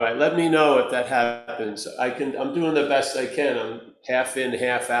right, let me know if that happens. I'm doing the best I can. I'm half in,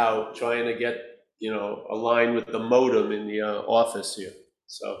 half out, trying to get, aligned with the modem in the office here.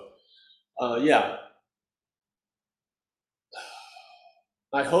 So, yeah,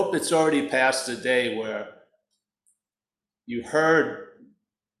 I hope it's already past the day where you heard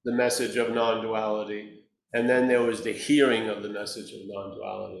the message of non-duality, and then there was the hearing of the message of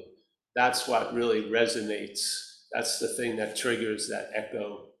non-duality. That's what really resonates. That's the thing that triggers that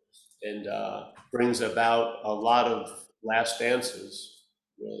echo and brings about a lot of last answers,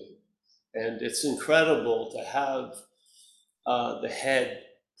 really. And it's incredible to have the head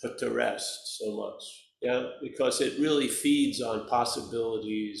put to rest so much, yeah, because it really feeds on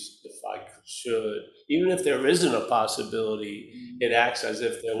possibilities. If I should, even if there isn't a possibility, it acts as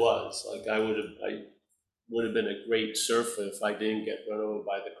if there was. Like I would have been a great surfer if I didn't get run over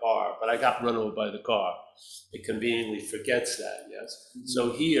by the car, but I got run over by the car. It conveniently forgets that, yes.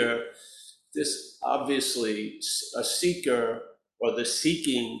 So here, this obviously a seeker or the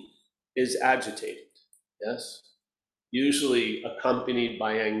seeking is agitated, yes, usually accompanied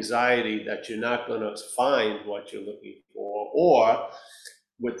by anxiety that you're not going to find what you're looking for, or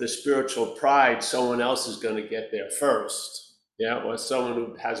with the spiritual pride, someone else is going to get there first. Yeah, or someone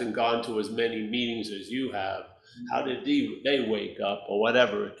who hasn't gone to as many meetings as you have. How did they wake up, or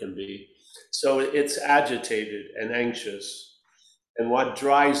whatever it can be? So it's agitated and anxious. And what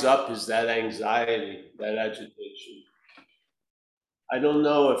dries up is that anxiety, that agitation. I don't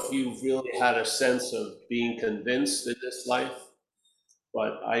know if you've really had a sense of being convinced in this life,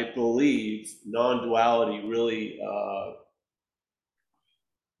 but I believe non-duality really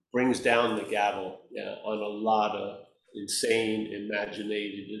brings down the gavel, yeah, on a lot of insane,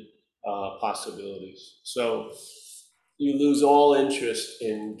 imaginated possibilities. So you lose all interest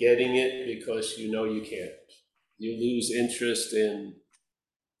in getting it because you know you can't. You lose interest in,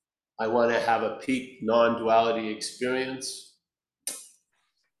 I want to have a peak non-duality experience.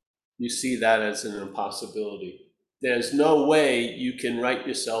 You see that as an impossibility. There's no way you can write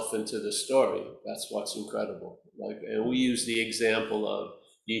yourself into the story. That's what's incredible. Like, and we use the example of,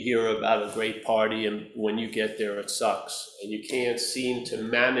 you hear about a great party, and when you get there, it sucks, and you can't seem to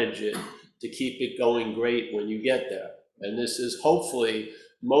manage it to keep it going great when you get there. And this is hopefully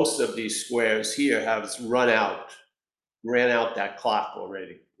most of these squares here have ran out that clock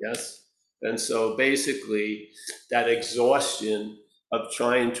already. Yes. And so basically, that exhaustion of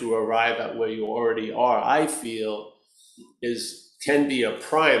trying to arrive at where you already are, I feel, can be a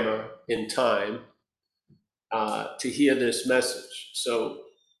primer in time to hear this message. So,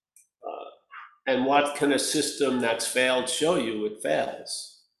 and what can a system that's failed show you? It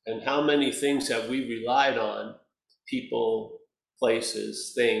fails. And how many things have we relied on? People,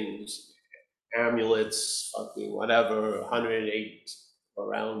 places, things, amulets, fucking whatever, 108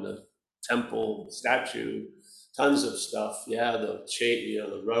 around the temple statue, tons of stuff. Yeah,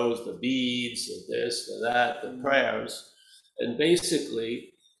 the rose, the beads, the this, the that, the prayers, and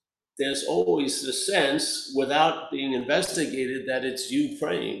basically, there's always the sense, without being investigated, that it's you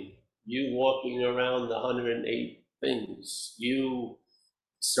praying, you walking around the 108 things, you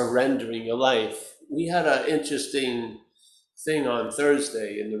surrendering your life. We had an interesting thing on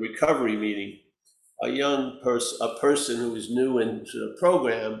Thursday in the recovery meeting. A person who was new into the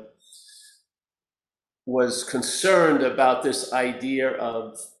program, was concerned about this idea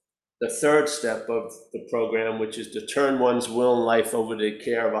of the third step of the program, which is to turn one's will and life over to the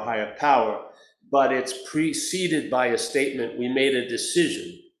care of a higher power. But it's preceded by a statement, we made a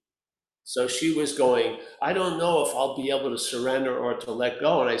decision. So she was going, I don't know if I'll be able to surrender or to let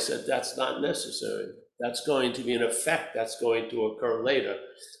go. And I said, that's not necessary. That's going to be an effect that's going to occur later.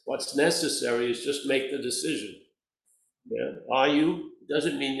 What's necessary is just make the decision. Yeah. Are you,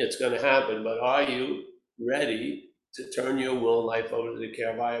 doesn't mean it's going to happen, but are you ready to turn your will and life over to the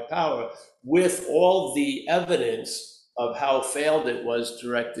care of higher power with all the evidence of how failed it was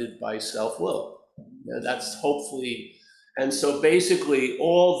directed by self-will? Yeah, that's hopefully, and so basically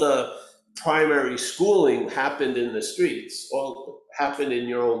all the primary schooling happened in the streets, all happened in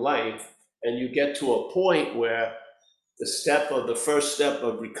your own life, and you get to a point where the first step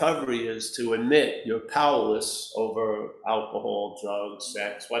of recovery is to admit you're powerless over alcohol, drugs,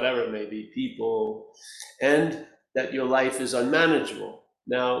 sex, whatever it may be, people, and that your life is unmanageable.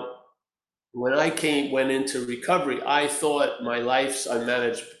 Now, when I went into recovery, I thought my life's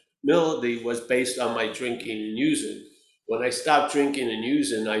unmanageability was based on my drinking and using. When I stopped drinking and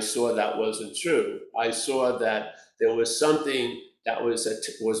using, I saw that wasn't true. I saw that there was something that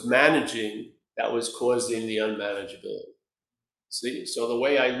was managing, that was causing the unmanageability. See, so the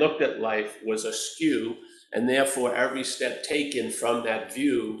way I looked at life was askew, And therefore, every step taken from that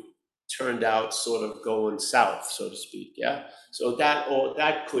view turned out sort of going south, so to speak. Yeah. So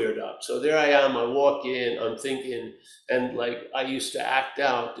that cleared up. So there I am. I walk in. I'm thinking, and like I used to act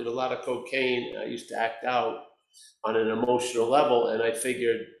out. Did a lot of cocaine. I used to act out on an emotional level, and I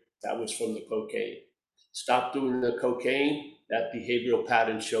figured that was from the cocaine. Stopped doing the cocaine. That behavioral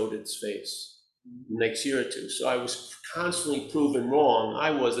pattern showed its face next year or two. So I was constantly proven wrong.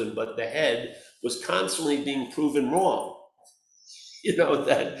 I wasn't, but the head was constantly being proven wrong. You know,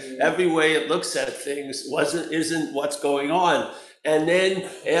 that every way it looks at things isn't what's going on. And then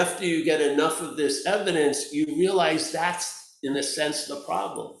after you get enough of this evidence, you realize that's, in a sense, the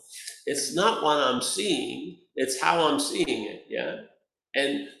problem. It's not what I'm seeing, it's how I'm seeing it, yeah?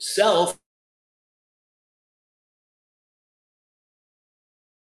 And self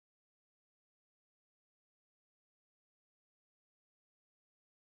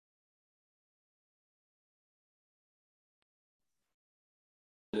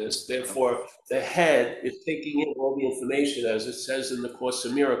this, therefore, the head is taking in all the information, as it says in the Course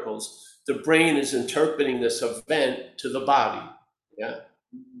of Miracles. The brain is interpreting this event to the body, yeah,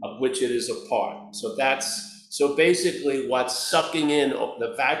 of which it is a part. So basically what's sucking in,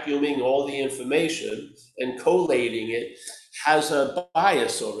 the vacuuming all the information and collating it has a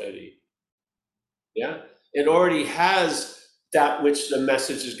bias already. Yeah, it already has that which the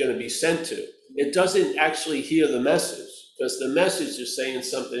message is going to be sent to. It doesn't actually hear the message because the message is saying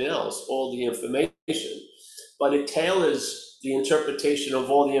something else, all the information, but it tailors the interpretation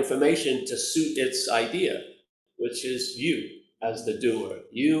of all the information to suit its idea, which is you as the doer,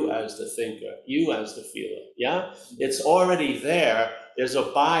 you as the thinker, you as the feeler. Yeah, it's already there. There's a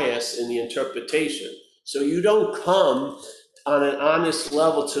bias in the interpretation. So you don't come on an honest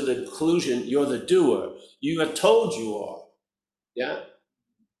level to the conclusion you're the doer. You are told you are. Yeah.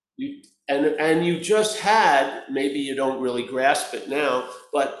 And you just had, maybe you don't really grasp it now,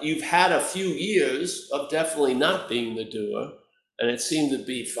 but you've had a few years of definitely not being the doer. And it seemed to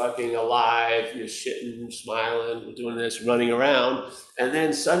be fucking alive. You're shitting, smiling, doing this, running around, and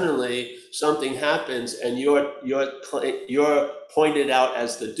then suddenly something happens, and you're pointed out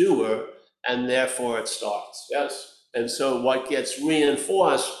as the doer, and therefore it starts. Yes. And so what gets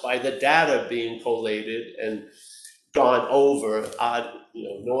reinforced by the data being collated and gone over ad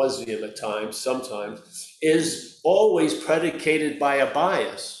nauseum at times, sometimes, is always predicated by a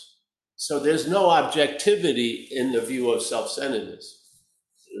bias. So there's no objectivity in the view of self-centeredness.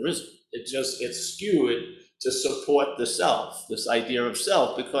 There isn't. It's skewed to support the self, this idea of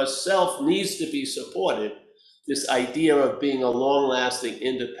self, because self needs to be supported. This idea of being a long-lasting,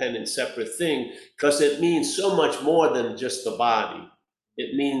 independent, separate thing, because it means so much more than just the body.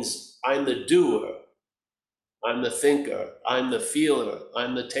 It means I'm the doer, I'm the thinker, I'm the feeler,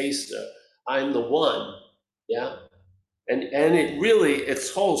 I'm the taster, I'm the one. Yeah. And it really, its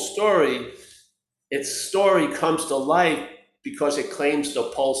story comes to life because it claims the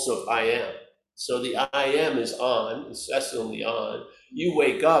pulse of I am. So the I am is on, incessantly on. You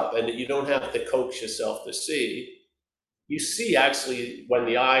wake up and you don't have to coax yourself to see. You see actually when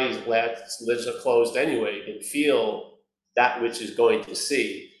the lids are closed anyway, you can feel that which is going to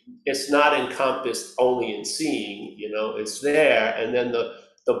see. It's not encompassed only in seeing, it's there, and then the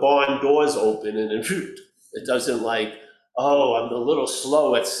barn doors open and it doesn't like, oh, I'm a little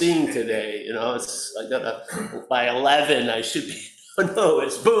slow at seeing today, it's I gotta by 11 I should be no,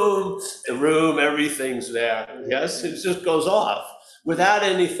 it's boom, the room, everything's there. Yes, it just goes off without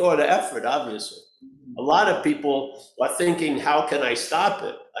any thought or effort, obviously. A lot of people are thinking, how can I stop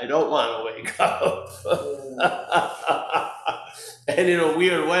it? I don't want to wake up. And in a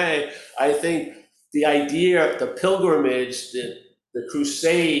weird way, I think the idea, the pilgrimage, the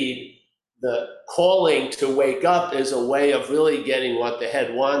crusade, the calling to wake up is a way of really getting what the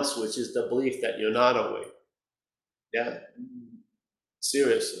head wants, which is the belief that you're not awake. Yeah,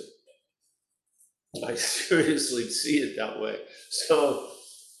 seriously. I seriously see it that way. So,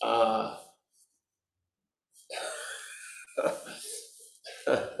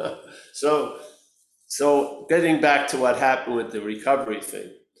 so So getting back to what happened with the recovery thing.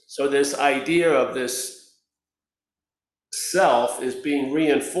 So this idea of this self is being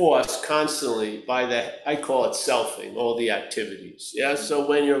reinforced constantly by I call it selfing, all the activities. Yeah. So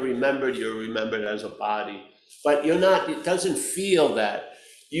when you're remembered as a body, but you're not, it doesn't feel that.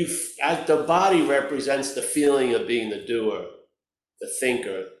 As the body represents the feeling of being the doer, the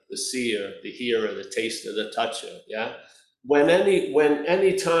thinker, the seer, the hearer, the taster, the toucher. Yeah.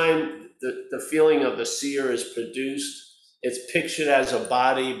 Any time the feeling of the seer is produced, it's pictured as a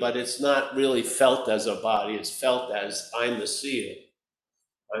body, but it's not really felt as a body. It's felt as I'm the seer.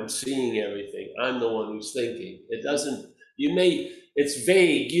 I'm seeing everything. I'm the one who's thinking. It doesn't, it's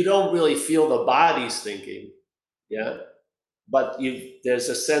vague. You don't really feel the body's thinking. Yeah. But there's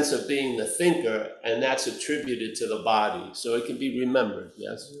a sense of being the thinker, and that's attributed to the body. So it can be remembered.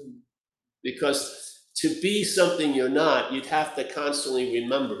 Yes. Because to be something you're not, you'd have to constantly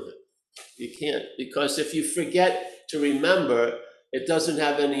remember it. You can't, because if you forget to remember, it doesn't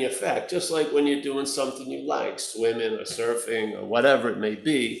have any effect. Just like when you're doing something you like, swimming or surfing or whatever it may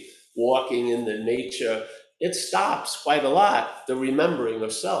be, walking in the nature, it stops quite a lot, the remembering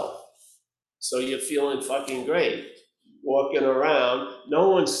of self. So you're feeling fucking great. Walking around, no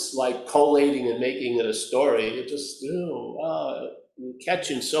one's like collating and making it a story. You're just,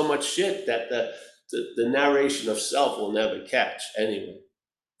 catching so much shit that the narration of self will never catch anyway.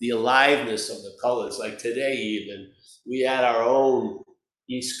 The aliveness of the colors. Like today, even we had our own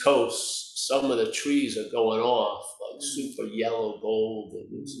East Coast. Some of the trees are going off like super yellow gold,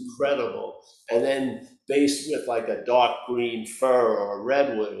 and it's incredible. And then based with like a dark green fir or a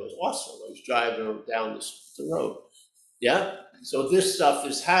redwood, it was awesome. I was driving down the road. Yeah. So this stuff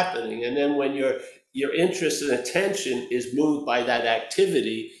is happening, and then when your interest and attention is moved by that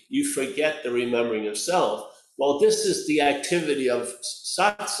activity, you forget the remembering of self. Well, this is the activity of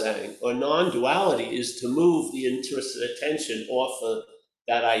satsang or non-duality, is to move the interest and attention off of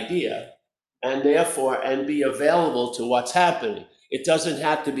that idea, and therefore and be available to what's happening. It doesn't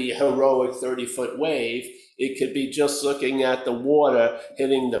have to be a heroic 30-foot wave. It could be just looking at the water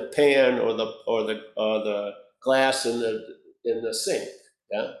hitting the pan or the glass in the sink.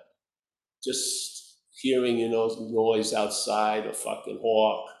 Yeah, just hearing noise outside, a fucking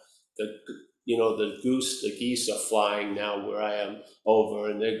hawk, the geese are flying now where I am over,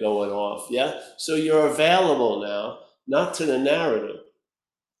 and they're going off. Yeah, so you're available now, not to the narrative.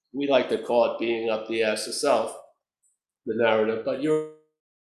 We like to call it being up the ass of self, the narrative, but you're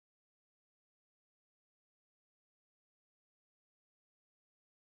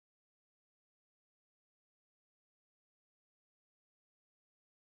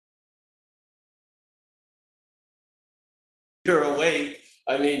awake.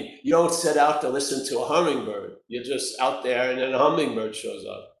 I mean, you don't set out to listen to a hummingbird. You're just out there, and then a hummingbird shows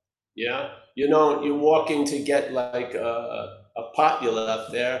up. Yeah, you're walking to get like a pot you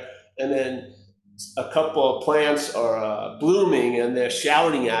left there, and then a couple of plants are blooming, and they're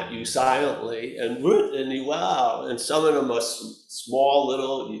shouting at you silently, and you, wow. And some of them are small,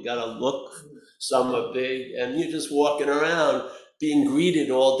 little. You gotta look. Some are big, and you're just walking around being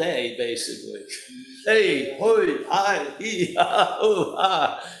greeted all day, basically. Hey, hoi, hi, he, ha, oh,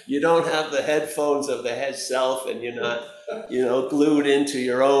 ha. You don't have the headphones of the head self, and you're not, glued into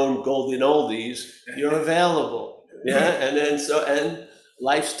your own golden oldies. You're available. Yeah. And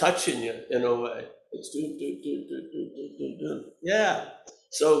life's touching you in a way. It's do. Yeah.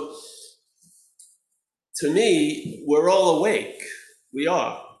 So to me, we're all awake. We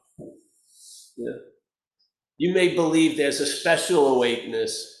are. Yeah. You may believe there's a special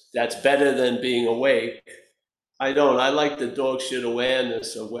awakeness that's better than being awake. I don't. I like the dog shit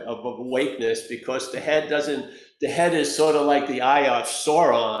awareness of awakeness, because the head is sort of like the eye of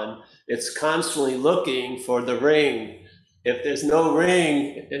Sauron. It's constantly looking for the ring. If there's no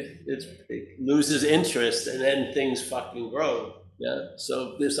ring, it loses interest, and then things fucking grow. Yeah.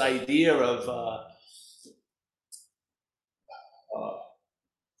 So this idea of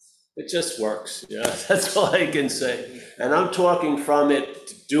it just works. Yeah. That's all I can say. And I'm talking from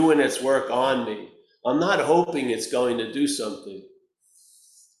it doing its work on me. I'm not hoping it's going to do something.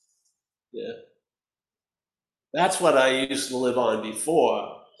 Yeah. That's what I used to live on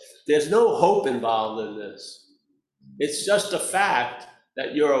before. There's no hope involved in this. It's just a fact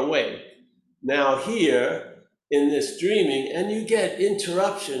that you're awake. Now, here in this dreaming, and you get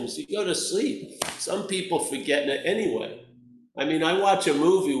interruptions, you go to sleep. Some people forget it anyway. I mean, I watch a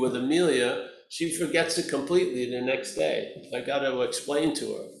movie with Amelia, she forgets it completely the next day. I got to explain to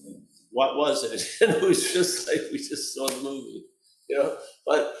her, what was it? And it was just like, we just saw the movie,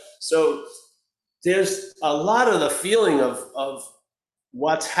 But so there's a lot of the feeling of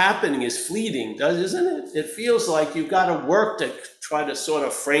what's happening is fleeting, isn't it? It feels like you've got to work to try to sort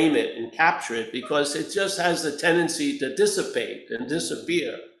of frame it and capture it, because it just has the tendency to dissipate and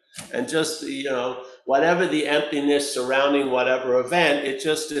disappear. And just, whatever the emptiness surrounding whatever event, it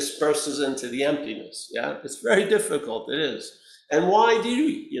just disperses into the emptiness. Yeah, it's very difficult. It is. And why do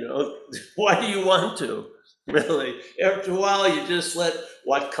why do you want to? Really? After a while, you just let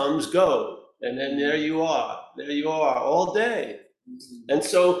what comes go. And then there you are all day. And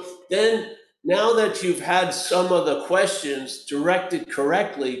so then, now that you've had some of the questions directed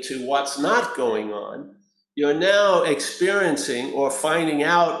correctly to what's not going on, You're now experiencing or finding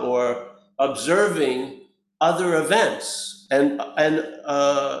out or observing other events, and an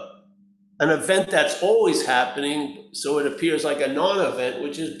event that's always happening, so it appears like a non-event,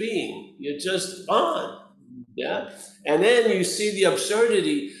 which is being. You're just on, yeah? And then you see the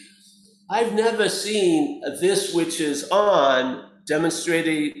absurdity. I've never seen this which is on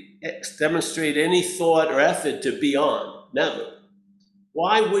demonstrate any thought or effort to be on. Never.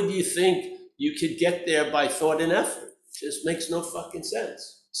 Why would you think you could get there by thought and effort? It just makes no fucking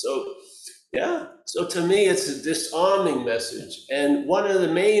sense. So, yeah. So to me, it's a disarming message. And one of the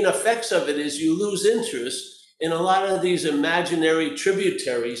main effects of it is you lose interest in a lot of these imaginary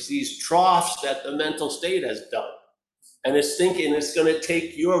tributaries, these troughs that the mental state has done. And it's thinking it's going to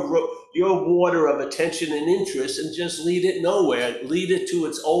take your water of attention and interest and just lead it nowhere, lead it to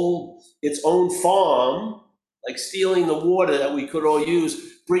its own farm, like stealing the water that we could all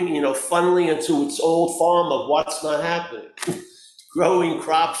use, bringing, funneling into its old farm of what's not happening, growing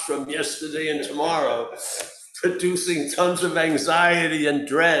crops from yesterday and tomorrow, producing tons of anxiety and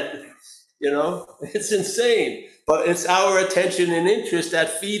dread. It's insane. But it's our attention and interest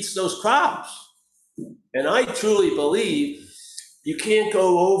that feeds those crops. And I truly believe you can't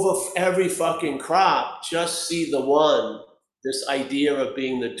go over every fucking crop, just see the one. This idea of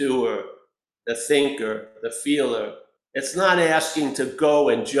being the doer, the thinker, the feeler. It's not asking to go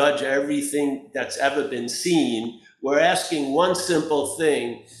and judge everything that's ever been seen. We're asking one simple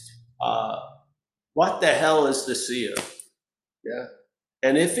thing. What the hell is the seer? Yeah.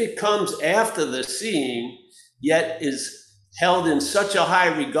 And if it comes after the seeing, yet is held in such a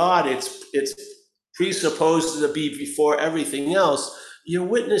high regard, it's presupposed to be before everything else, you're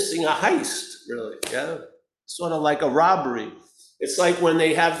witnessing a heist, really, yeah? Sort of like a robbery. It's like when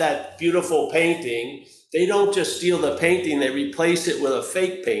they have that beautiful painting, they don't just steal the painting, they replace it with a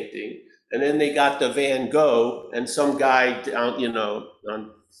fake painting. And then they got the Van Gogh and some guy down,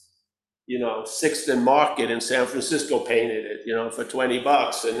 on 6th and Market in San Francisco painted it, for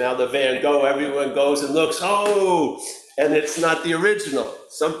 $20. And now the Van Gogh, everyone goes and looks, oh, and it's not the original.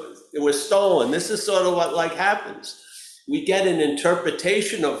 It was stolen. This is sort of what happens. We get an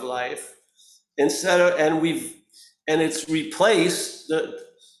interpretation of life and it's replaced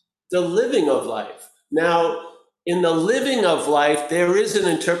the living of life. Now, in the living of life, there is an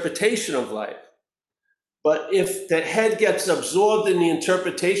interpretation of life. But if the head gets absorbed in the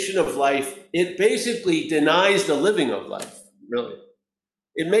interpretation of life, it basically denies the living of life, really.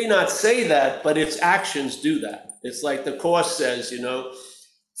 It may not say that, but its actions do that. It's like the Course says,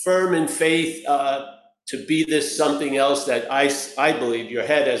 firm in faith to be this something else that I believe your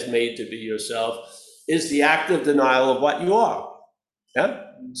head has made to be yourself is the active denial of what you are. Yeah?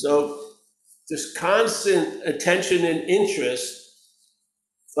 So this constant attention and interest,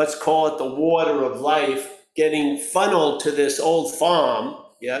 let's call it the water of life, getting funneled to this old farm,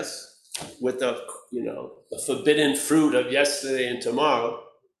 yes, with the forbidden fruit of yesterday and tomorrow.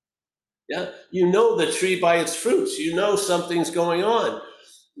 Yeah, the tree by its fruits. Something's going on.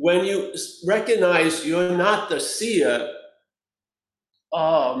 When you recognize you're not the seer,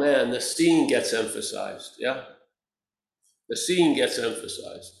 oh man, the seeing gets emphasized. Yeah, the seeing gets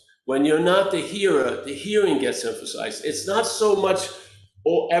emphasized. When you're not the hearer, the hearing gets emphasized. It's not so much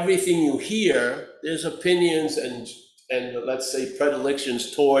everything you hear. There's opinions and let's say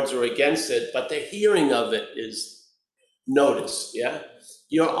predilections towards or against it, but the hearing of it is noticed. Yeah,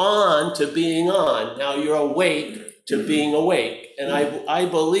 you're on to being on. Now you're awake to being awake, and I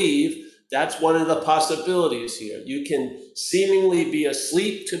believe that's one of the possibilities here. You can seemingly be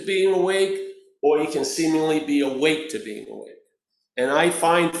asleep to being awake, or you can seemingly be awake to being awake. And I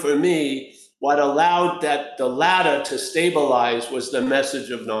find for me, what allowed the latter to stabilize was the message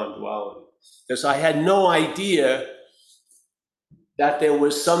of non-duality. Because I had no idea that there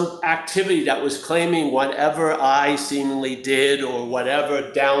was some activity that was claiming whatever I seemingly did or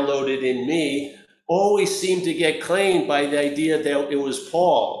whatever downloaded in me always seemed to get claimed by the idea that it was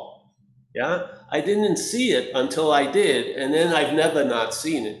Paul. Yeah, I didn't see it until I did, and then I've never not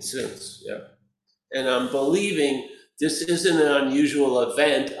seen it since. Yeah, and I'm believing this isn't an unusual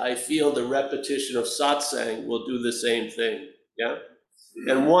event. I feel the repetition of satsang will do the same thing. Yeah,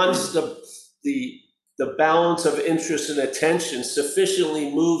 and once the balance of interest and attention sufficiently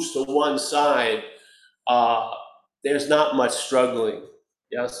moves to one side, there's not much struggling.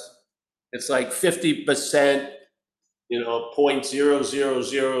 Yes, it's like 50%,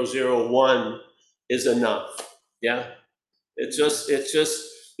 0.00001 is enough. Yeah, it's just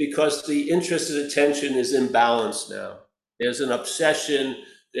because the interest and attention is imbalanced now. There's an obsession.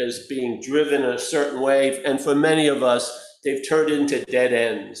 There's being driven a certain way, and for many of us, they've turned into dead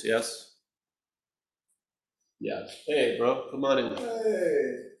ends. Yes. Yeah. Hey, bro, come on in.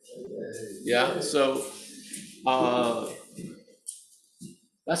 Hey. Yeah. So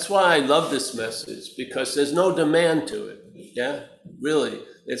that's why I love this message, because there's no demand to it. Yeah. Really,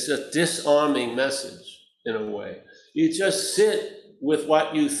 it's a disarming message in a way. You just sit with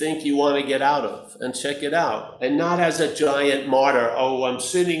what you think you want to get out of and check it out, and not as a giant martyr. Oh, I'm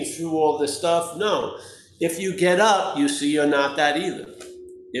sitting through all this stuff. No. If you get up, you see you're not that either.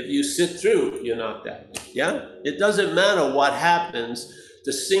 If you sit through, you're not that. Yeah? It doesn't matter what happens,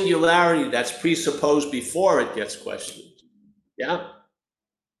 the singularity that's presupposed before it gets questioned. Yeah?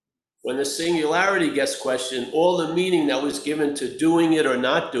 When the singularity gets questioned, all the meaning that was given to doing it or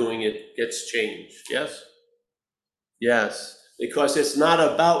not doing it gets changed. Yes? Yes. Because it's not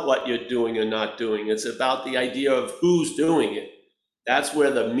about what you're doing or not doing, it's about the idea of who's doing it. That's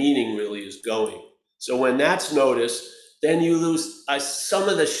where the meaning really is going. So when that's noticed, then you lose some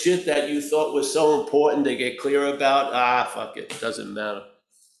of the shit that you thought was so important to get clear about. Fuck it, doesn't matter.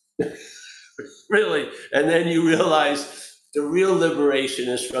 Really. And then you realize the real liberation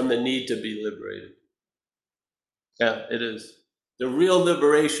is from the need to be liberated. Yeah, it is. The real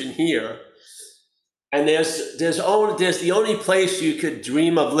liberation here, and there's the only place you could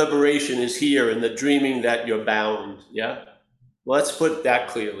dream of liberation is here, in the dreaming that you're bound. Yeah. Let's put that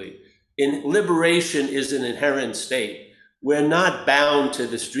clearly. In liberation is an inherent state. We're not bound to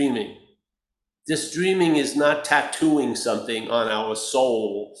this dreaming. This dreaming is not tattooing something on our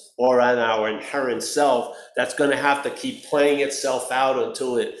soul or on our inherent self that's going to have to keep playing itself out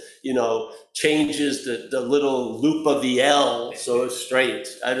until it, changes the little loop of the L so it's straight.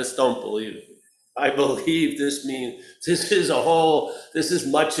 I just don't believe it. I believe this is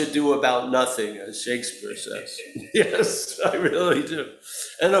much ado about nothing, as Shakespeare says. Yes, I really do.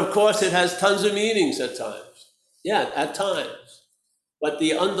 And of course, it has tons of meanings at times. Yeah, at times. But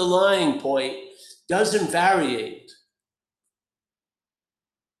the underlying point doesn't variate.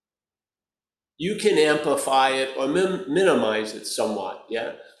 You can amplify it or minimize it somewhat,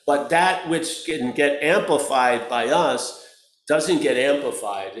 yeah? But that which can get amplified by us doesn't get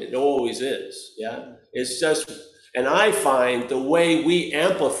amplified. It always is, yeah? It's just, and I find the way we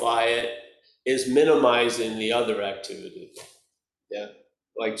amplify it is minimizing the other activity, yeah?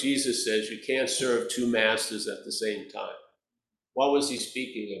 Like Jesus says, you can't serve two masters at the same time. What was he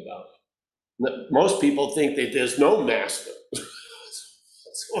speaking about? Most people think that there's no master.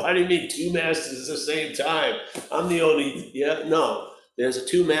 So what do you mean two masters at the same time? I'm the only, yeah, no, there's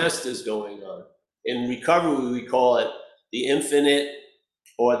two masters going on. In recovery, we call it the infinite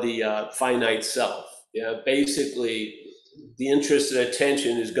or the finite self. Yeah, basically, the interest and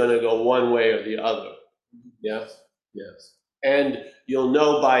attention is going to go one way or the other. Yes, yes, and you'll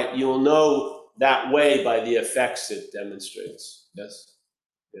know that way by the effects it demonstrates. Yes,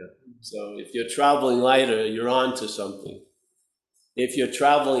 yeah. So if you're traveling lighter, you're on to something. If you're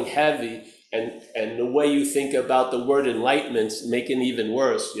traveling heavy, and the way you think about the word enlightenment's making it even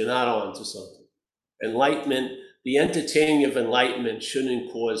worse, you're not on to something. Enlightenment, the entertaining of enlightenment shouldn't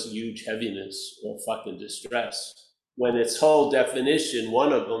cause huge heaviness or fucking distress. When its whole definition,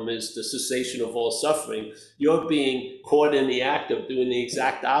 one of them is the cessation of all suffering, you're being caught in the act of doing the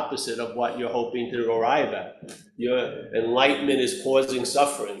exact opposite of what you're hoping to arrive at. Your enlightenment is causing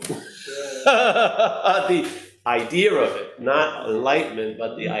suffering. The idea of it, not enlightenment,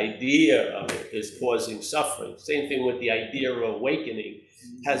 but the idea of it is causing suffering. Same thing with the idea of awakening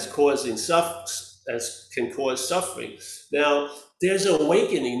can cause suffering. Now, there's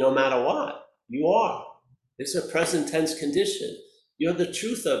awakening no matter what. You are. It's a present tense condition. You're the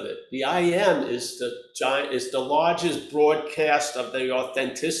truth of it. The I am is the largest broadcast of the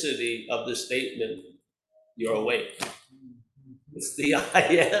authenticity of the statement. You're awake. It's the I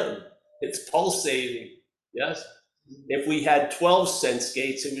am. It's pulsating. Yes. If we had 12 sense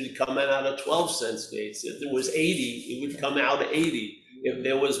gates, it would come out of 12 sense gates. If there was 80, it would come out of 80. If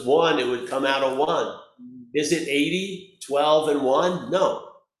there was 1, it would come out of 1. Is it 80, 12, and 1? No.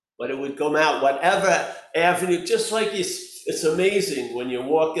 But it would come out whatever avenue, just like it's amazing when you're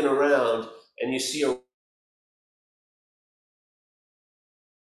walking around and you see a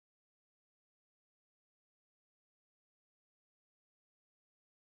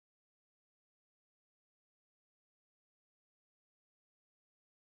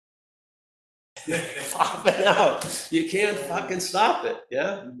popping out. You can't fucking stop it.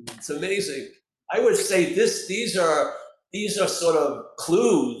 Yeah, it's amazing. I would say these are sort of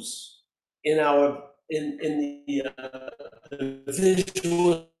clues in our in the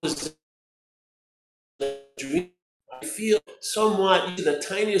visualization dream. I feel somewhat the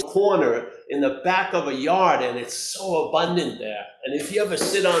tiniest corner in the back of a yard, and it's so abundant there. And if you ever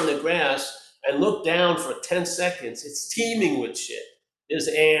sit on the grass, and look down for 10 seconds, it's teeming with shit. There's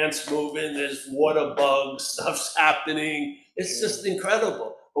ants moving, there's water bugs, stuff's happening. It's just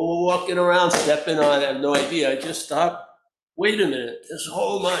incredible. But we're walking around, stepping on, I have no idea. I just stopped. Wait a minute, there's a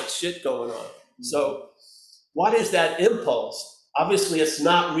whole much shit going on. So, what is that impulse? Obviously, it's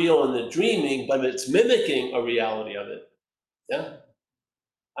not real in the dreaming, but it's mimicking a reality of it. Yeah.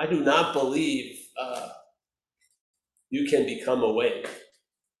 I do not believe you can become awake.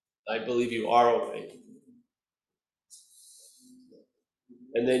 I believe you are awake.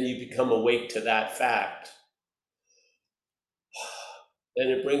 And then you become awake to that fact. And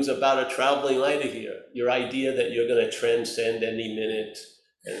it brings about a traveling light here. Your idea that you're going to transcend any minute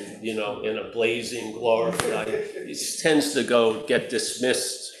and, you know, in a blazing glorified, it tends to get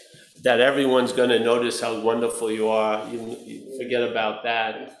dismissed. That everyone's going to notice how wonderful you are. You forget about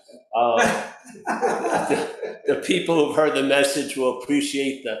that. The people who've heard the message will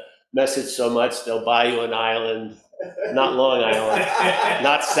appreciate the message so much they'll buy you an island, not Long Island,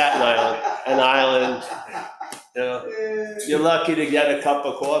 not Staten Island, an island. You know, you're lucky to get a cup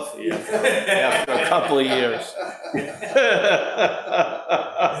of coffee after a couple of years.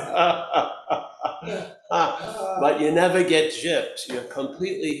 But you never get gypped. You're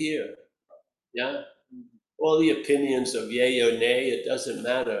completely here. Yeah? All the opinions of yay or nay, it doesn't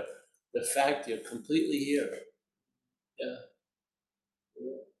matter. The fact you're completely here. Yeah.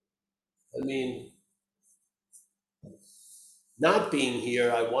 I mean, not being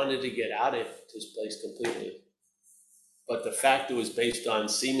here, I wanted to get out of this place completely. But the fact it was based on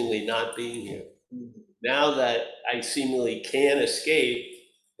seemingly not being here. Now that I seemingly can escape,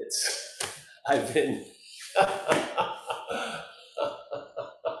 I've been, I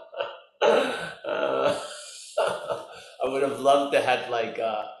would have loved to have like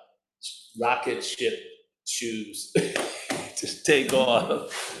rocket ship shoes, just take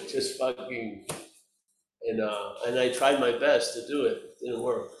off, just fucking, and I tried my best to do it, it didn't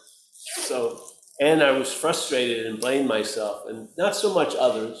work. So, and I was frustrated and blamed myself, and not so much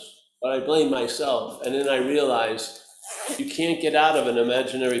others, but I blamed myself. And then I realized you can't get out of an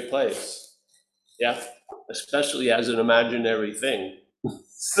imaginary place, yeah, especially as an imaginary thing.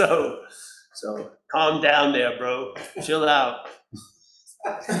 So calm down there, bro. Chill out.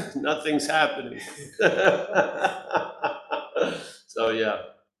 Nothing's happening. So yeah.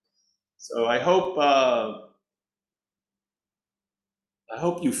 So I hope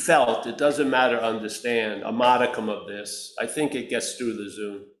you felt, it doesn't matter, understand a modicum of this. I think it gets through the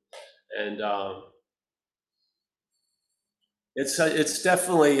Zoom. And it's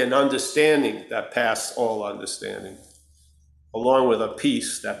definitely an understanding that passed all understanding, along with a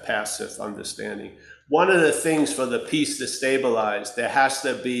peace that passeth understanding. One of the things for the peace to stabilize, there has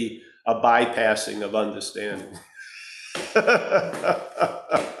to be a bypassing of understanding.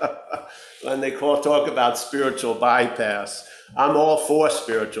 When they talk about spiritual bypass, I'm all for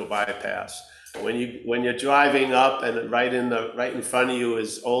spiritual bypass. When you're driving up and right in front of you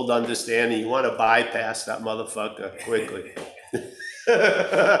is old understanding, you want to bypass that motherfucker quickly.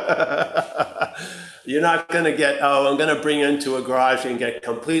 You're not going to get, I'm going to bring you into a garage and get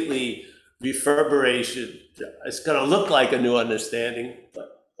completely reverberation. It's going to look like a new understanding,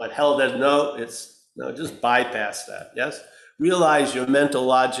 but hell, no, just bypass that, yes? Realize your mental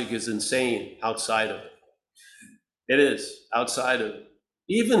logic is insane outside of it. It is outside of it.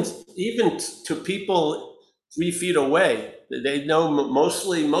 Even to people 3 feet away, they know most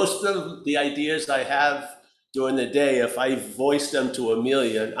of the ideas I have during the day. If I voice them to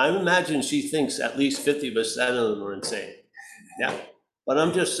Amelia, I imagine she thinks at least 50% of them are insane. Yeah, but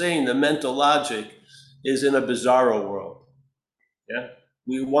I'm just saying the mental logic is in a bizarro world. Yeah,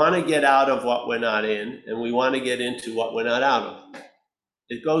 we want to get out of what we're not in, and we want to get into what we're not out of.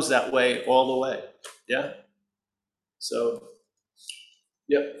 It goes that way all the way. Yeah. So,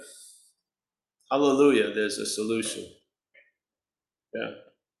 yep. Hallelujah. There's a solution. Yeah.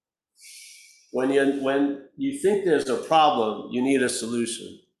 When you think there's a problem, you need a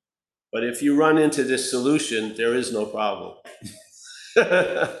solution. But if you run into this solution, there is no problem.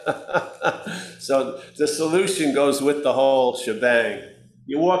 So the solution goes with the whole shebang.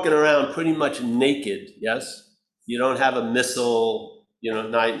 You're walking around pretty much naked, yes? You don't have a missal,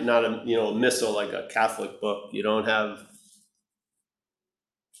 not a missal like a Catholic book. You don't have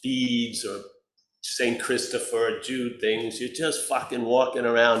beads or St. Christopher, Jude things. You're just fucking walking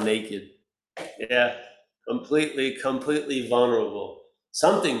around naked. Yeah, completely vulnerable.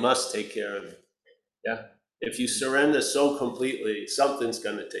 Something must take care of you. Yeah. If you surrender so completely, something's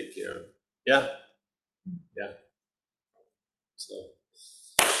going to take care of you. Yeah. Yeah. So,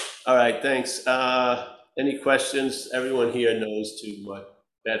 all right. Thanks. Any questions? Everyone here knows too much.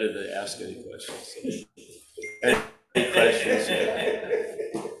 better to ask any questions. Any questions?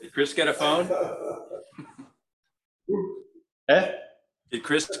 Did Chris get a phone? Eh? Did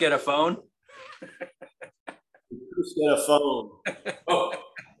Chris get a phone? Who's got a phone?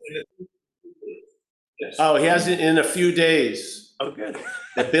 Oh, he has it in a few days. Oh, good.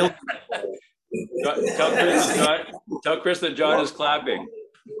 The bill. Tell Chris that John is clapping.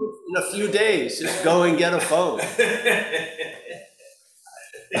 In a few days, just go and get a phone.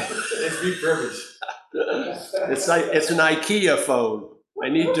 It's refurbished. It's like, it's an IKEA phone. I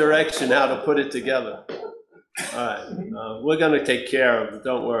need direction how to put it together. All right, we're gonna take care of it,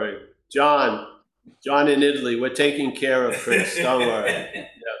 don't worry. John in Italy, we're taking care of Chris, don't worry.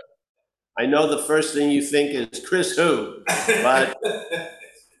 Yeah. I know the first thing you think is Chris who, but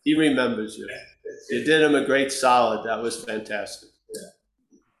he remembers you. You did him a great solid, that was fantastic.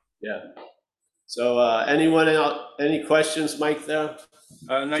 Yeah. So anyone else, any questions, Mike, there?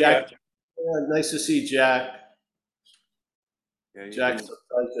 Not Jack? yet. Yeah, nice to see Jack. Yeah, Jack's a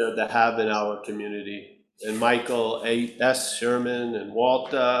pleasure to have in our community. And Michael S. Sherman and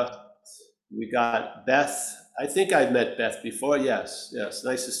Walter. We got Beth. I think I've met Beth before. Yes.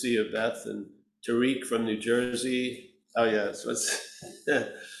 Nice to see you, Beth. And Tariq from New Jersey. Oh, yes.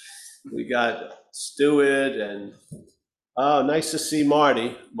 We got Stuart and, oh, nice to see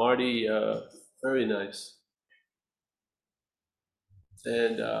Marty. Marty, very nice.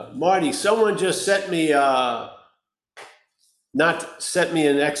 And Marty, someone just sent me, not sent me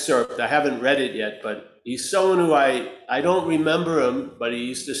an excerpt. I haven't read it yet, but he's someone who I don't remember him, but he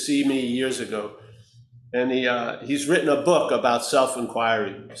used to see me years ago. And he's written a book about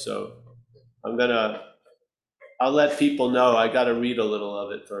self-inquiry. So I'll let people know. I got to read a little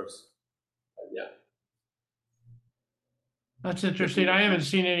of it first. Yeah. That's interesting. I haven't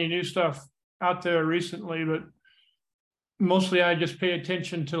seen any new stuff out there recently, but mostly I just pay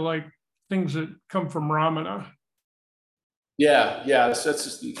attention to like things that come from Ramana. Yeah. So that's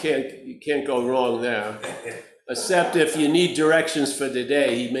just, you can't go wrong there. Except if you need directions for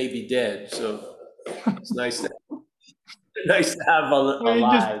today, he may be dead. So it's nice to have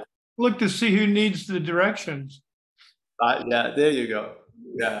alive. Look to see who needs the directions. Yeah, there you go.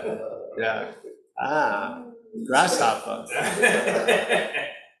 Yeah. Ah, grasshopper.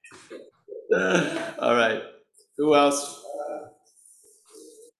 All right. Who else?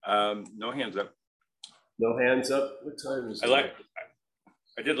 No hands up. No hands up? What time is it?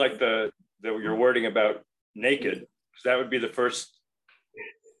 I did like your wording about naked, because that would be the first,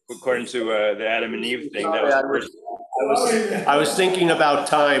 according to the Adam and Eve thing. That was the first. I was thinking about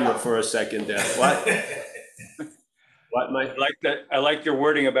time for a second there. What? What, Mike? I like your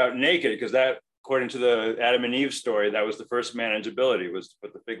wording about naked, because that, according to the Adam and Eve story, that was the first manageability, was to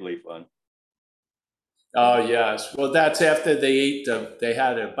put the fig leaf on. Oh, yes. Well, that's after they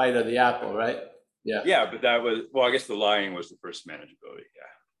had a bite of the apple, right? Yeah. Yeah, but that was, well, I guess the lying was the first manageability. Yeah.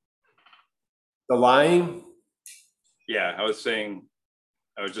 The lying? Yeah, I was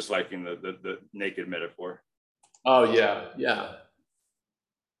just liking the naked metaphor. Oh, yeah.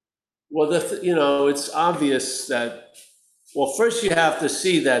 Well, it's obvious that, well, first you have to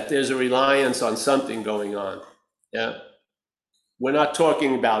see that there's a reliance on something going on. Yeah. We're not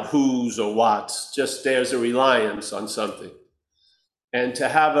talking about who's or what's, just there's a reliance on something. And to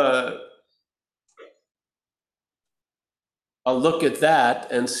have a look at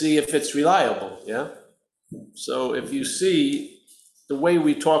that and see if it's reliable, yeah? So if you see, the way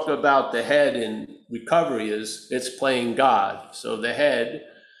we talk about the head in recovery is it's playing God. So the head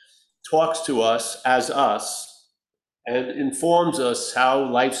talks to us as us and informs us how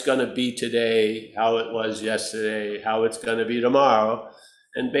life's gonna be today, how it was yesterday, how it's gonna be tomorrow,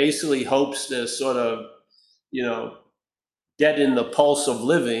 and basically hopes to sort of, get in the pulse of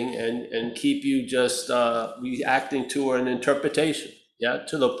living and keep you just reacting to an interpretation, yeah,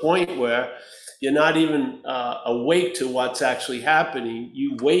 to the point where you're not even awake to what's actually happening.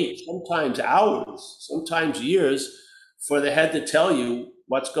 You wait sometimes hours, sometimes years for the head to tell you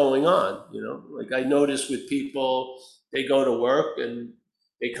what's going on, Like I notice with people, they go to work and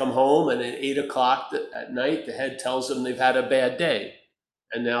they come home and at 8 o'clock at night, the head tells them they've had a bad day.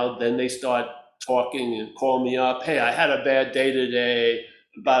 And then they start talking and call me up. Hey, I had a bad day today.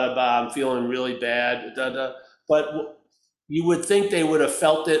 I'm feeling really bad. But you would think they would have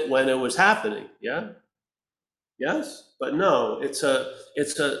felt it when it was happening. Yeah. Yes. But no, it's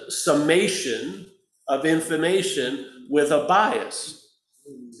a summation of information with a bias,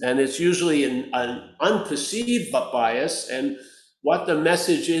 and it's usually an unperceived bias. And what the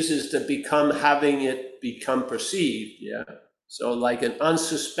message is to having it become perceived. Yeah. So like an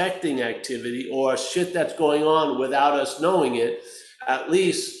unsuspecting activity or shit that's going on without us knowing it. at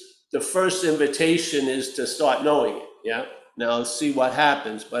least the first invitation is to start knowing it, yeah? Now let's see what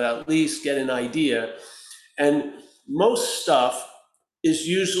happens, but at least get an idea. And most stuff is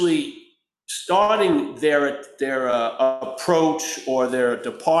usually starting their approach or their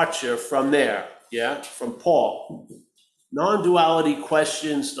departure from there, yeah, from Paul. Non-duality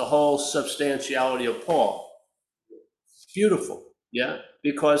questions the whole substantiality of Paul. Beautiful, yeah,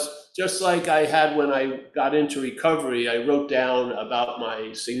 because just like I had when I got into recovery, I wrote down about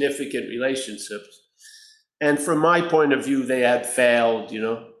my significant relationships. And from my point of view, they had failed,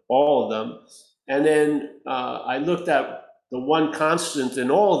 all of them. And then I looked at the one constant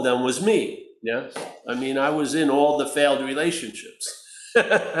in all of them was me. Yeah. I mean, I was in all the failed relationships.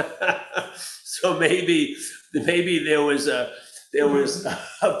 So maybe there was a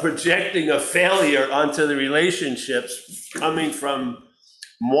projecting a failure onto the relationships coming from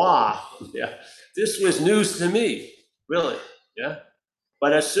moi. Yeah. This was news to me, really. Yeah.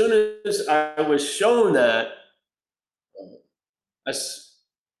 But as soon as I was shown that,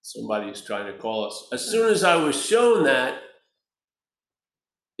 somebody's trying to call us. As soon as I was shown that,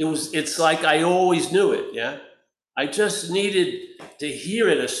 it's like I always knew it, yeah? I just needed to hear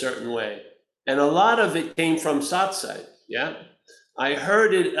it a certain way. And a lot of it came from satsang, yeah? I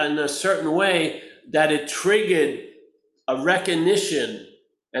heard it in a certain way that it triggered a recognition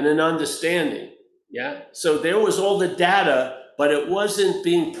and an understanding, yeah? So there was all the data, but it wasn't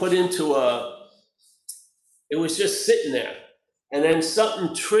being put into it was just sitting there. And then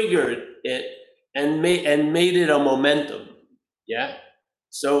something triggered it and made it a momentum, yeah?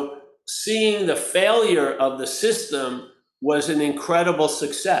 So seeing the failure of the system was an incredible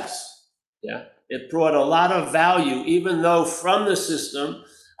success, yeah? It brought a lot of value, even though from the system,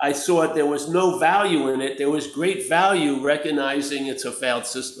 I thought there was no value in it. There was great value recognizing it's a failed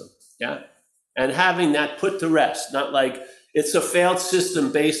system, yeah? And having that put to rest, not like it's a failed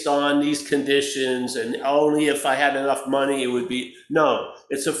system based on these conditions and only if I had enough money, it would be, no,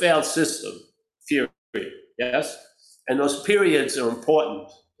 it's a failed system, period, yes? And those periods are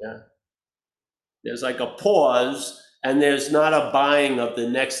important, yeah? There's like a pause and there's not a buying of the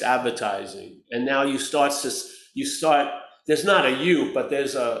next advertising. And now there's not a you, but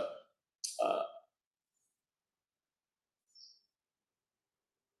there's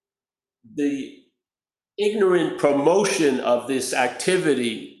the ignorant promotion of this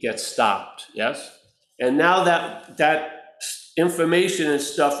activity gets stopped, yes? And now that information and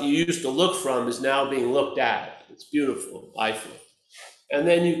stuff you used to look from is now being looked at. It's beautiful, I feel. And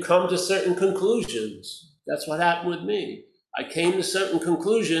then you come to certain conclusions. That's what happened with me. I came to certain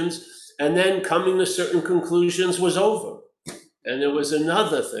conclusions, and then coming to certain conclusions was over. And there was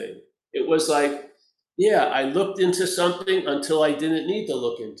another thing. It was like, yeah, I looked into something until I didn't need to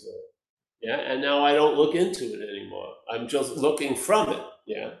look into it. Yeah, and now I don't look into it anymore. I'm just looking from it.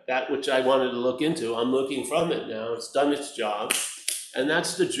 Yeah, that which I wanted to look into, I'm looking from it now. It's done its job. And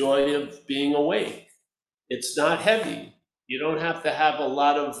that's the joy of being awake. It's not heavy. You don't have to have a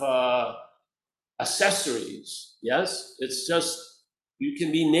lot of accessories. Yes, it's just you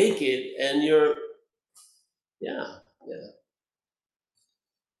can be naked and you're, yeah.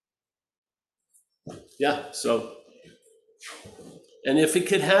 So, and if it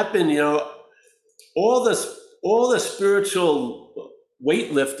could happen, all the spiritual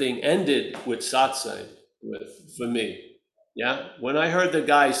weightlifting ended with satsang for me. Yeah, when I heard the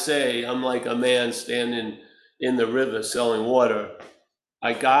guy say, "I'm like a man standing in the river selling water,"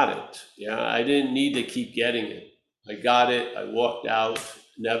 I got it. Yeah, I didn't need to keep getting it. I got it. I walked out,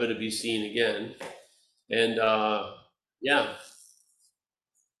 never to be seen again. And yeah,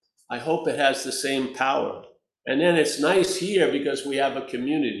 I hope it has the same power. And then it's nice here because we have a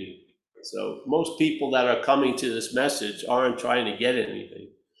community. So most people that are coming to this message aren't trying to get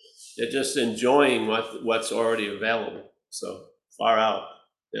anything. They're just enjoying what's already available. So far out.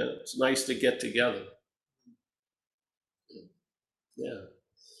 Yeah, it's nice to get together. Yeah.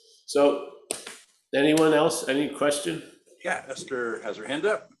 So anyone else? Any question? Yeah, Esther has her hand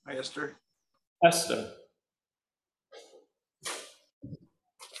up. Hi, Esther. Esther.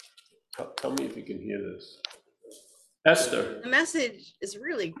 Tell me if you can hear this. Esther. The message is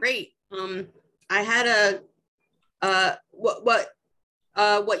really great. I had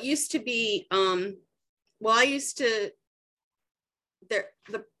what used to be I used to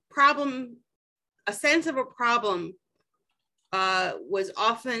the problem, a sense of a problem was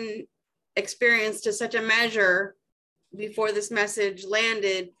often experienced to such a measure before this message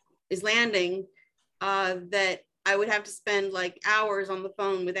is landing that I would have to spend like hours on the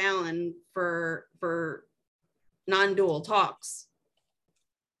phone with Alan for non-dual talks.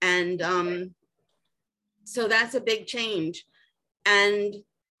 And so that's a big change. And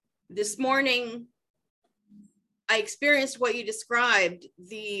this morning, I experienced what you described,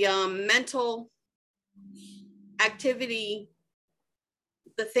 the mental activity,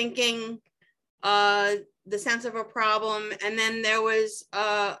 the thinking, the sense of a problem. And then there was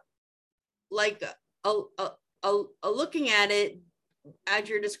like a looking at it as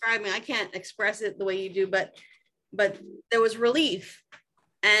you're describing. I can't express it the way you do, but there was relief.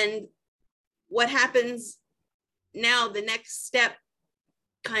 And what happens now, the next step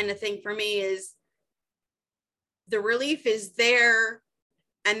kind of thing for me is the relief is there.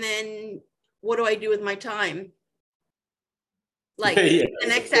 And then what do I do with my time? Like Yeah, the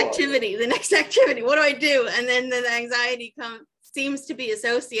next activity, what do I do? And then the anxiety seems to be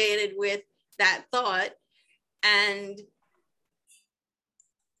associated with that thought. And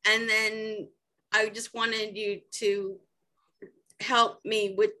then I just wanted you to help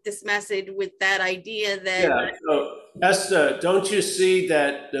me with this message, with that idea that. Yeah, so Esther, don't you see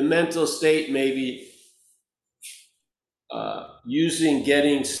that the mental state may be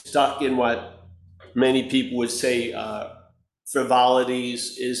getting stuck in what many people would say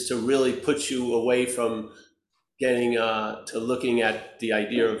frivolities is to really put you away from getting to looking at the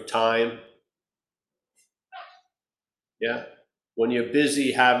idea of time? Yeah, when you're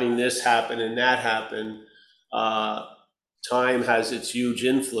busy having this happen and that happen, time has its huge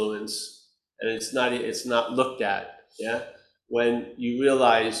influence, and it's not looked at. Yeah, when you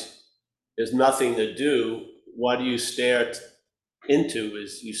realize there's nothing to do, what do you stare into?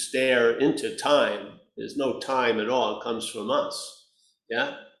 Is you stare into time. There's no time at all. It comes from us.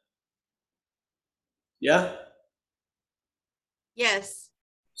 Yeah. Yeah. Yes.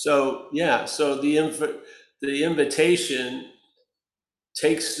 So yeah. So the invitation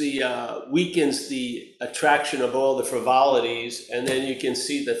takes weakens the attraction of all the frivolities, and then you can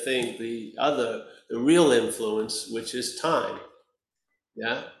see the real influence, which is time.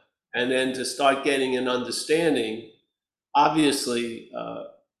 Yeah. And then to start getting an understanding, obviously,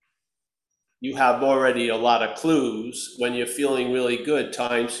 you have already a lot of clues. When you're feeling really good,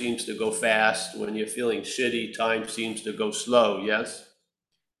 time seems to go fast. When you're feeling shitty, time seems to go slow. Yes?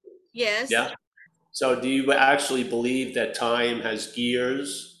 Yes. Yeah. So do you actually believe that time has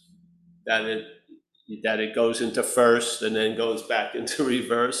gears, that it goes into first and then goes back into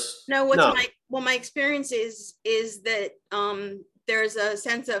reverse? No, No. my experience is that there's a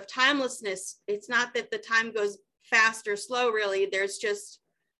sense of timelessness. It's not that the time goes fast or slow, really. There's just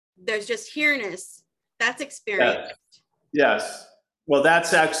here-ness. That's experience. Yes. Well,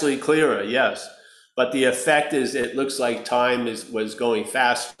 that's actually clearer, yes. But the effect is it looks like time was going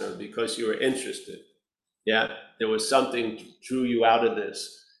faster because you were interested. Yeah, there was something drew you out of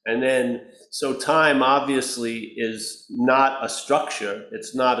this. And then, so time obviously is not a structure.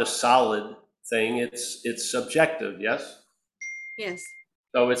 It's not a solid thing. It's subjective, yes? Yes.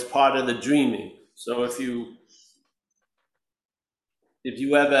 So it's part of the dreaming. So if you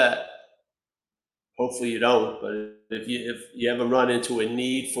ever, hopefully you don't, but if you ever run into a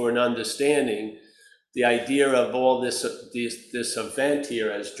need for an understanding, the idea of all this event here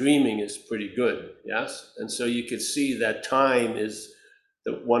as dreaming is pretty good, yes? And so you could see that time is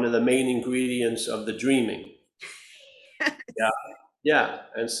one of the main ingredients of the dreaming. Yeah, yeah.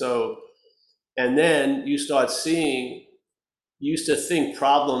 And then you start seeing, you used to think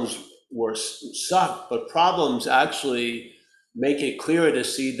problems suck, but problems actually make it clearer to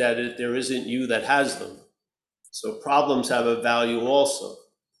see that there isn't you that has them. So problems have a value also.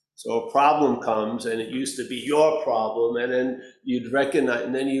 So a problem comes and it used to be your problem, and then you'd recognize,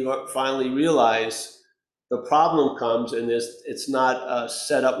 and then you finally realize the problem comes and it's not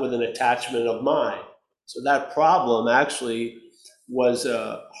set up with an attachment of mine. So that problem actually was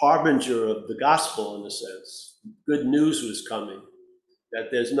a harbinger of the gospel in a sense. Good news was coming,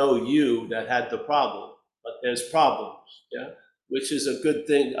 that there's no you that had the problem, but there's problems, yeah? Which is a good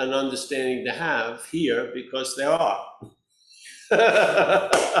thing, an understanding to have here, because there are.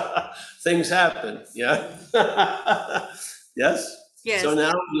 Things happen, yeah? Yes? Yes. So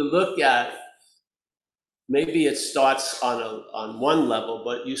now you look at, maybe it starts on one level,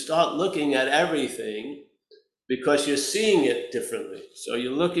 but you start looking at everything because you're seeing it differently. So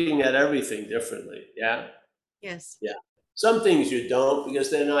you're looking at everything differently, yeah? Yes. Yeah. Some things you don't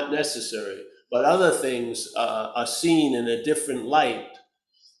because they're not necessary, but other things are seen in a different light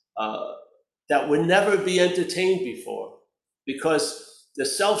that would never be entertained before, because the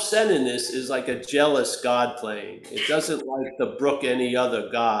self-centeredness is like a jealous God playing. It doesn't like to brook any other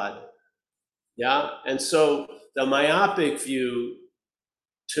God. Yeah. And so the myopic view,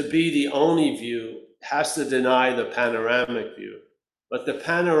 to be the only view, has to deny the panoramic view. But the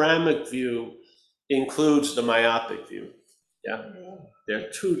panoramic view includes the myopic view. Yeah, they're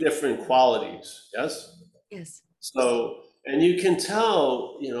two different qualities. Yes. Yes. So, and you can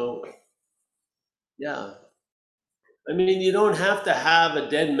tell, yeah. I mean, you don't have to have a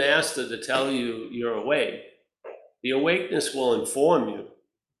dead master to tell you you're awake. The awakeness will inform you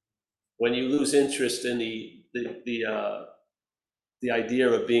when you lose interest in the idea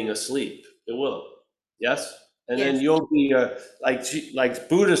of being asleep. It will. Yes? And then Yes. you'll be like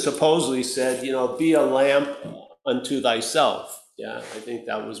Buddha supposedly said, be a lamp unto thyself. Yeah, I think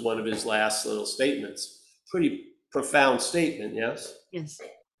that was one of his last little statements. Pretty profound statement, yes? Yes.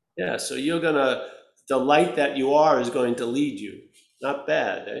 Yeah, so the light that you are is going to lead you. Not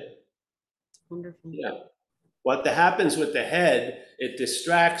bad, eh? Wonderful. Yeah. What happens with the head, it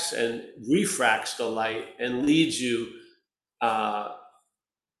distracts and refracts the light and leads you,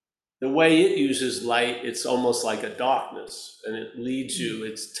 the way it uses light, it's almost like a darkness, and it leads you,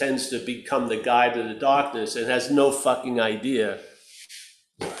 it tends to become the guide of the darkness and has no fucking idea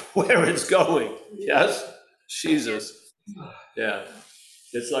where it's going. Yes? Jesus. Yeah.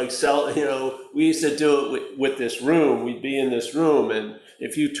 It's like we used to do it with this room. We'd be in this room, and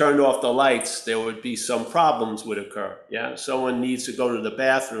if you turned off the lights, there would be some problems would occur. Yeah, someone needs to go to the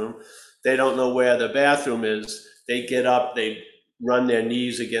bathroom. They don't know where the bathroom is. They get up, they run their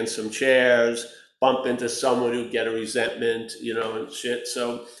knees against some chairs, bump into someone who get a resentment, and shit.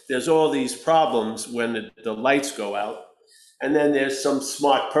 So there's all these problems when the lights go out. And then there's some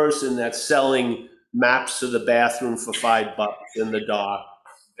smart person that's selling maps to the bathroom for $5 in the dark.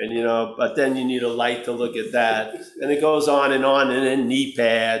 And, but then you need a light to look at that. And it goes on, and then knee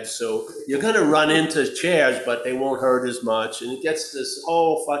pads. So you're going to run into chairs, but they won't hurt as much. And it gets this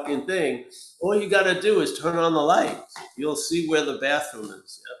whole fucking thing. All you got to do is turn on the lights. You'll see where the bathroom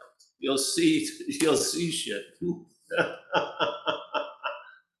is. Yeah? You'll see shit.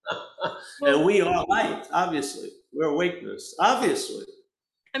 And we are light, obviously. We're awakeness, obviously.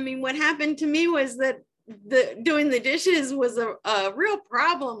 I mean, what happened to me was that doing the dishes was a real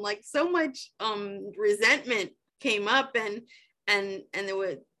problem. Like, so much resentment came up, and I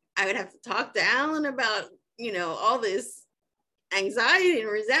would have to talk to Alan about all this anxiety and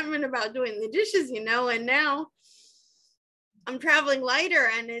resentment about doing the dishes, and now I'm traveling lighter,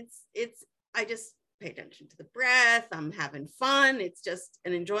 and I just pay attention to the breath. I'm having fun. It's just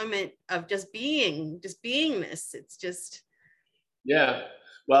an enjoyment of just beingness. It's just, yeah.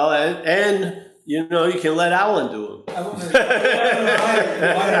 Well, and you can let Alan do them.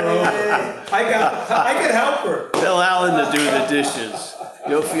 I can help her. Tell Alan to do the dishes.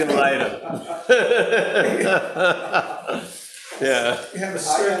 You'll feel lighter. Yeah. You have a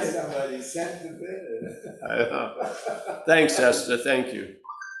circuit. Somebody sent the bed. I know. Thanks, Esther. Thank you.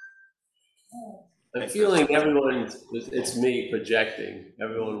 I'm feeling it's me projecting.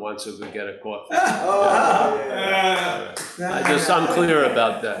 Everyone wants to go get a coffee. I'm clear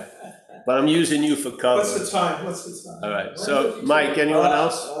about that. But I'm using you for cover. What's the time? All right. So, Mike, anyone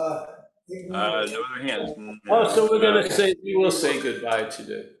else? No other hands. Oh, so we will say goodbye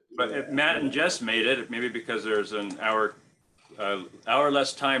today. But if Matt and Jess made it, maybe because there's an hour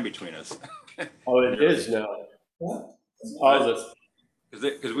less time between us. Oh, it is now. What? Oh,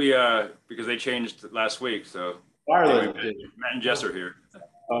 because they changed last week, so Ireland anyway, did. Matt and Jess are here.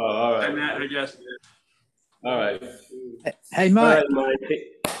 Oh, all right. Hi, Matt. Hi, Jess. All right. Hey, Mike. All right,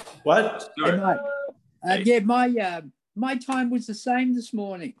 Mike. What? Hey, Mike. Yeah, my time was the same this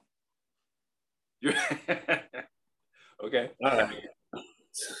morning. Okay. All right.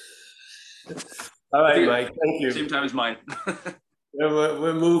 All right, Mike. Thank you. Same time as mine.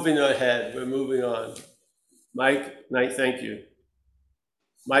 We're moving ahead. We're moving on. Mike, thank you.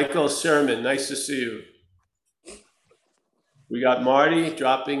 Michael Sherman, nice to see you. We got Marty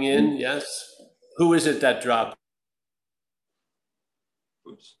dropping in, yes. Who is it that dropped?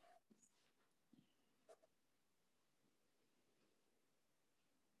 Oops.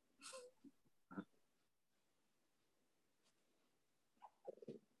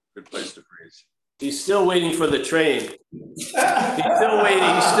 Good place to freeze. He's still waiting for the train. He's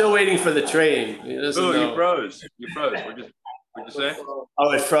still waiting for the train. He doesn't know. You froze. What'd you say?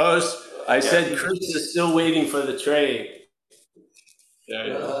 Oh, it froze? I said Chris is still waiting for the train.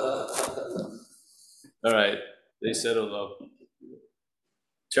 Yeah. All right. They said hello.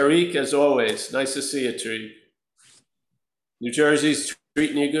 Tariq, as always, nice to see you, Tariq. New Jersey's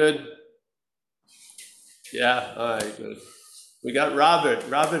treating you good? Yeah, all right, good. We got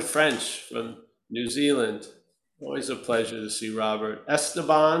Robert French from New Zealand. Always a pleasure to see Robert.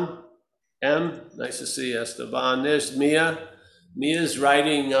 Esteban M, nice to see you, Esteban. There's Mia. Mia's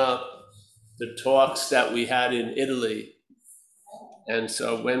writing the talks that we had in Italy. And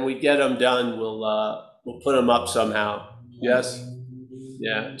so when we get them done, we'll put them up somehow. Yes.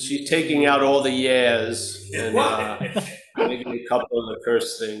 Yeah, she's taking out all the yeahs and maybe a couple of the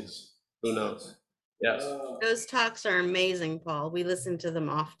curse things. Who knows? Yes. Those talks are amazing, Paul. We listen to them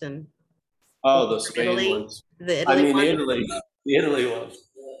often. Oh, the Spain Italy, ones. the I Italy mean, one. the Italy ones.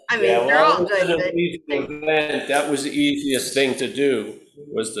 I mean, Yeah, they're well, all it was good, an but easy event. That was the easiest thing to do,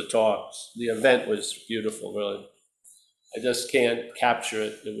 was the talks. The event was beautiful, really. I just can't capture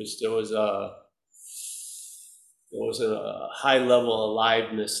it. There was a high level of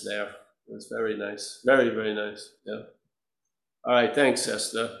aliveness there. It was very nice. Very, very nice. Yeah. All right, thanks,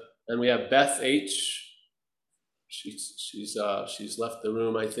 Esther. And we have Beth H. She's left the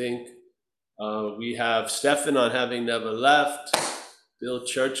room, I think. We have Stefan on Having Never Left, Bill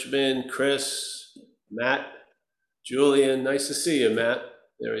Churchman, Chris, Matt, Julian. Nice to see you, Matt.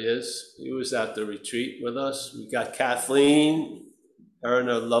 There he is. He was at the retreat with us. We got Kathleen. Her and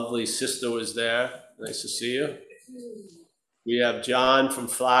her lovely sister was there. Nice to see you. We have John from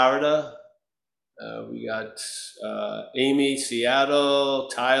Florida. We got Amy, Seattle,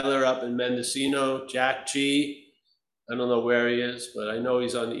 Tyler up in Mendocino, Jack G. I don't know where he is, but I know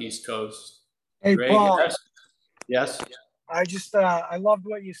he's on the East Coast. Hey, Greg Paul, S. Yes? I loved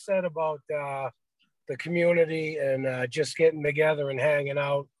what you said about the community and just getting together and hanging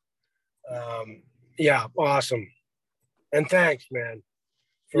out. Yeah, awesome. And thanks, man.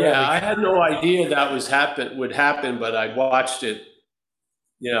 Yeah, I had no idea that would happen, but I watched it.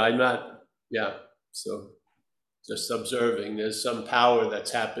 So just observing. There's some power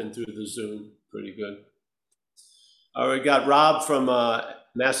that's happened through the Zoom. Pretty good. We got Rob from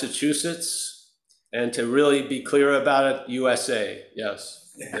Massachusetts, and to really be clear about it, USA.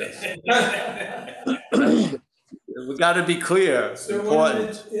 Yes. We got to be clear.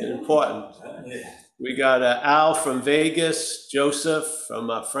 Important. We got Al from Vegas, Joseph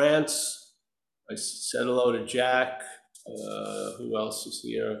from France. I said hello to Jack. Who else is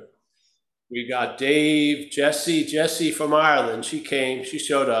here? We got Dave, Jessie from Ireland. She came, she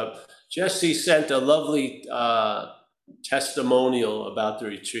showed up. Jessie sent a lovely testimonial about the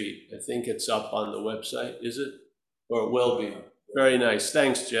retreat. I think it's up on the website, is it? Or it will be. Very nice.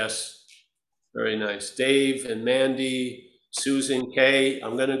 Thanks, Jess. Very nice. Dave and Mandy, Susan K.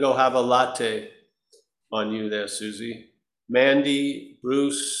 I'm going to go have a latte on you there, Susie. Mandy,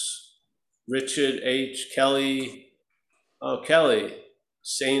 Bruce, Richard H. Kelly. Oh, Kelly.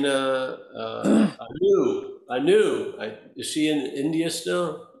 Sana, Anu. Is she in India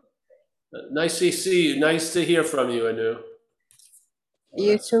still? Nice to see you. Nice to hear from you, Anu.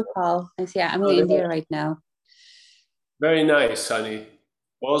 You too, Paul. Yeah, I'm in India right now. Very nice, honey.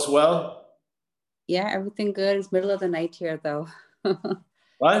 All's well? Yeah, everything good. It's middle of the night here, though.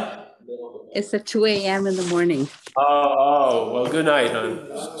 What? It's at 2 a.m. in the morning. Oh, well, good night, hon.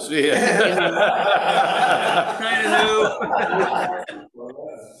 See ya. Night, Anu.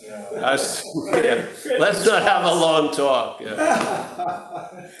 Yeah. Let's not have a long talk. Yeah.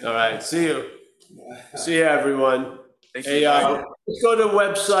 All right, see you. See you, everyone. Hey, let's go to the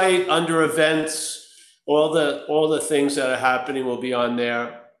website under events. All the things that are happening will be on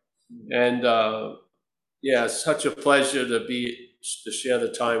there. And yeah, it's such a pleasure to share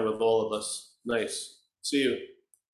the time with all of us. Nice. See you.